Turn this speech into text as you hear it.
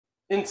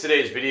In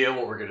today's video,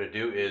 what we're going to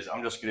do is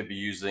I'm just going to be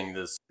using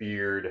this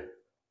beard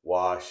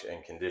wash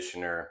and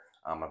conditioner.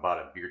 I bought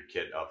a beard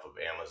kit off of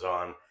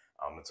Amazon.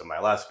 So in my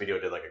last video,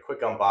 I did like a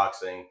quick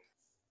unboxing.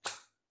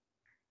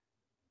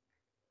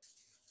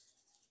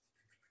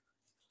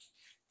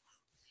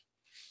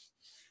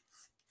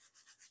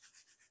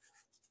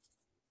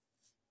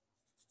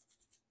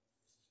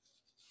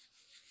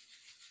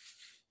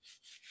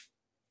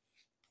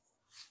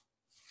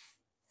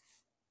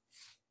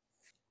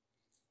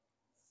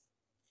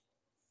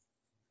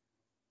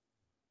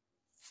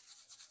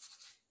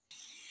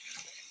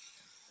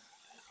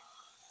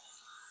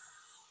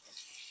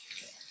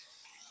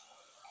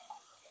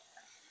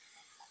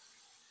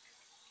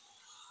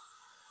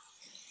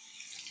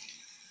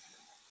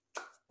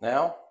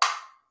 Now,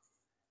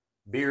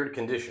 beard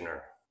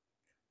conditioner.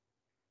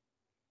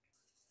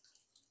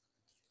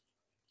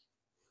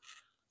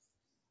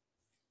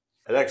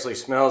 It actually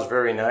smells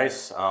very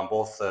nice.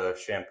 Both the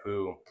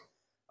shampoo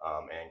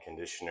and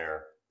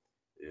conditioner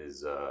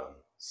is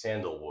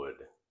sandalwood.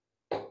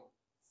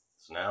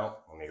 So now,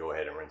 let me go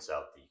ahead and rinse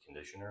out the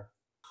conditioner.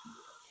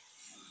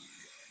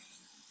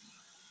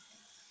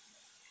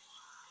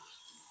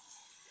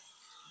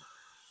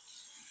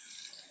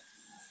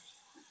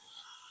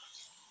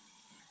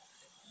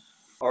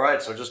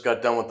 Alright, so I just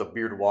got done with the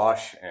beard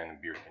wash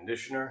and beard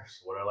conditioner.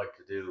 So what I like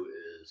to do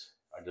is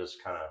I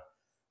just kind of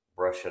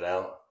brush it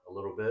out a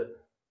little bit.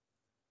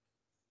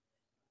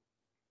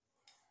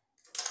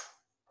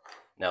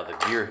 Now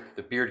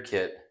the beard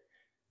kit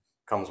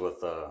comes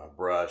with a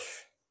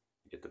brush.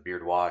 You get the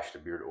beard wash, the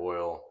beard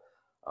oil,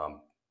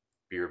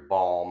 beard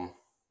balm,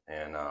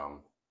 and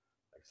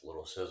like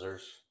little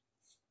scissors.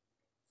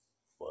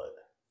 But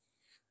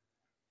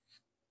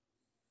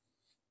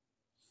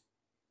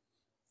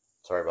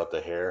sorry about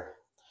the hair.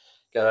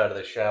 Got out of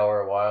the shower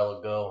a while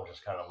ago,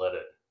 just kind of let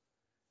it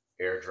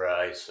air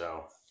dry,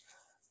 so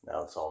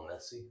now it's all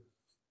messy.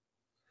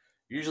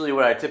 Usually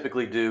what I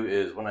typically do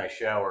is when I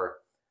shower,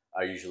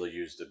 I usually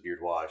use the beard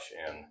wash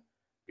and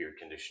beard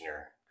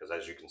conditioner, because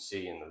as you can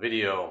see in the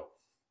video,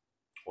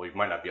 well, you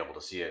might not be able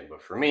to see it,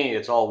 but for me,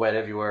 it's all wet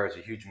everywhere. It's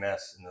a huge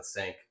mess in the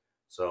sink.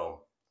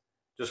 So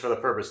just for the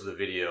purpose of the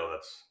video,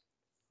 that's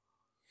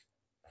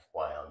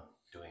why I'm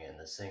doing it in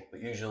the sink.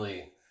 But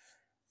usually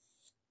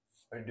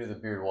I do the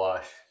beard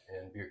wash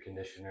and beard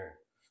conditioner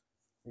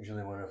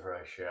usually whenever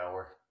I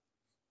shower.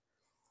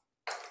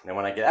 And then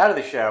when I get out of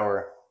the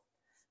shower,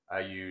 I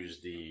use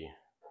the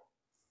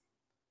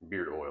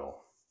beard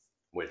oil,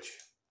 which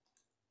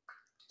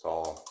it's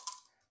all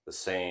the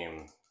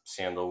same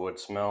sandalwood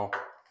smell.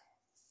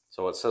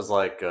 So it says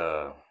like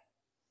I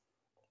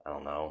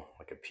don't know,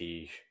 like a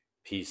pea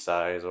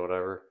size or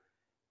whatever.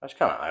 I just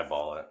kind of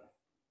eyeball it,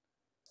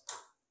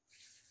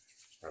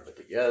 rub it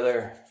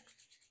together,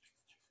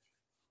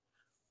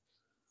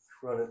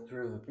 run it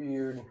through the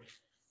beard.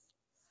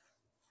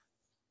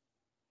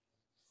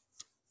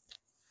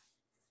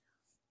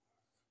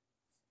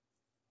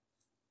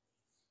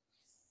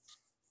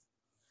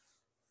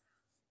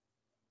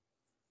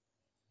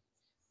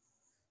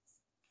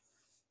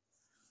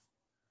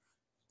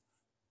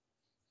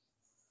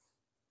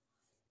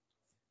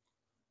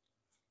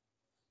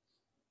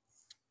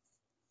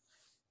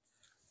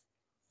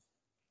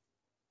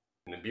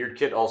 And the beard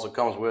kit also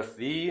comes with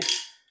the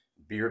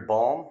beard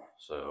balm,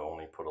 so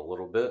only put a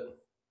little bit.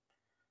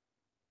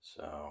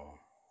 So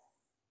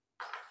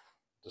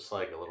just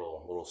like a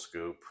little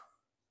scoop,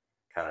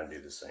 kind of do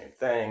the same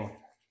thing.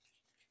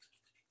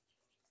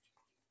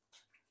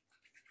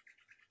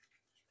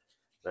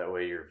 That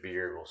way your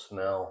beard will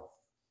smell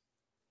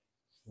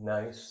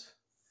nice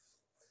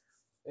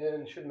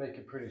and should make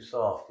it pretty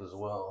soft as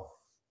well.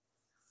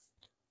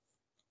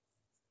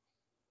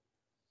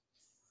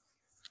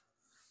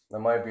 Now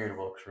my beard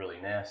looks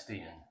really nasty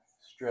and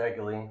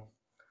straggly.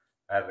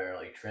 I haven't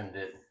really trimmed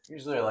it.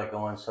 Usually I like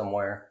going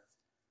somewhere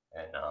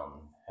and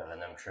having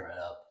them trim it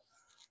up.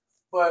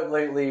 But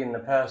lately, in the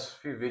past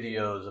few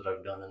videos that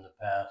I've done in the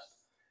past,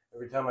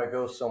 every time I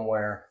go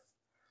somewhere,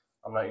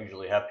 I'm not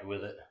usually happy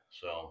with it.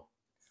 So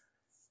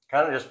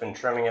kind of just been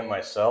trimming it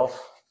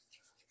myself,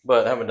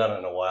 but haven't done it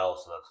in a while,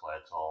 so that's why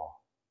it's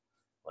all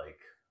like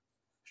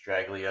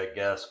straggly, I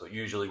guess. But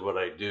usually what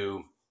I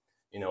do,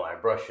 you know, I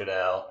brush it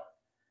out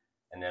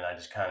and then I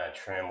just kind of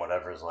trim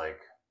whatever's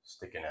like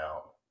sticking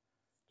out,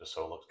 just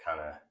so it looks kind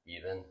of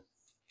even.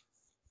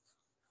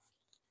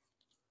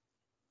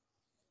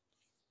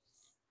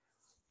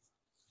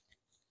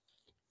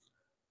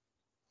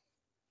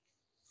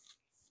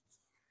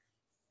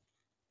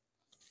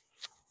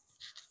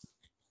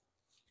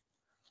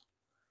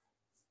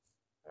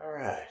 All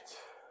right.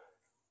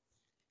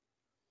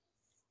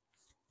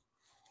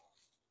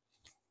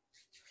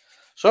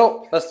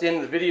 So that's the end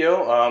of the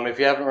video. If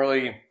you haven't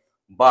really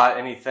bought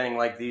anything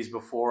like these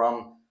before,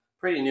 I'm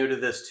pretty new to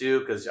this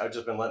too, because I've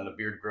just been letting the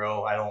beard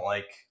grow. I don't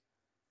like,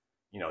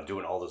 you know,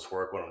 doing all this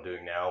work what I'm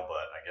doing now, but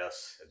I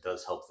guess it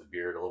does help the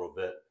beard a little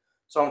bit.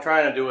 So I'm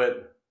trying to do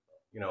it,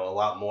 you know, a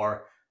lot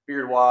more.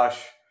 Beard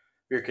wash,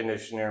 beard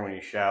conditioner when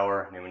you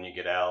shower, and then when you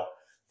get out,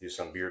 do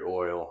some beard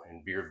oil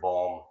and beard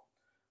balm.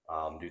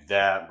 Do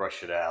that,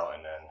 brush it out,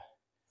 and then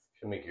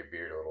should make your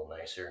beard a little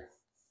nicer.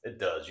 It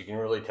does. You can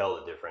really tell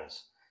the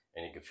difference,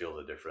 and you can feel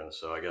the difference.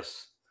 So I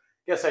guess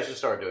I should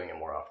start doing it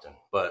more often.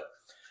 But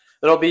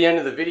that'll be the end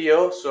of the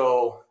video.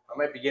 So I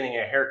might be getting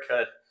a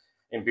haircut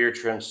and beard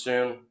trim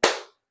soon.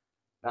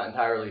 Not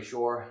entirely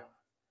sure,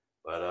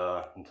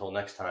 but until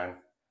next time,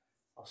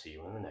 I'll see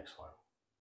you in the next one.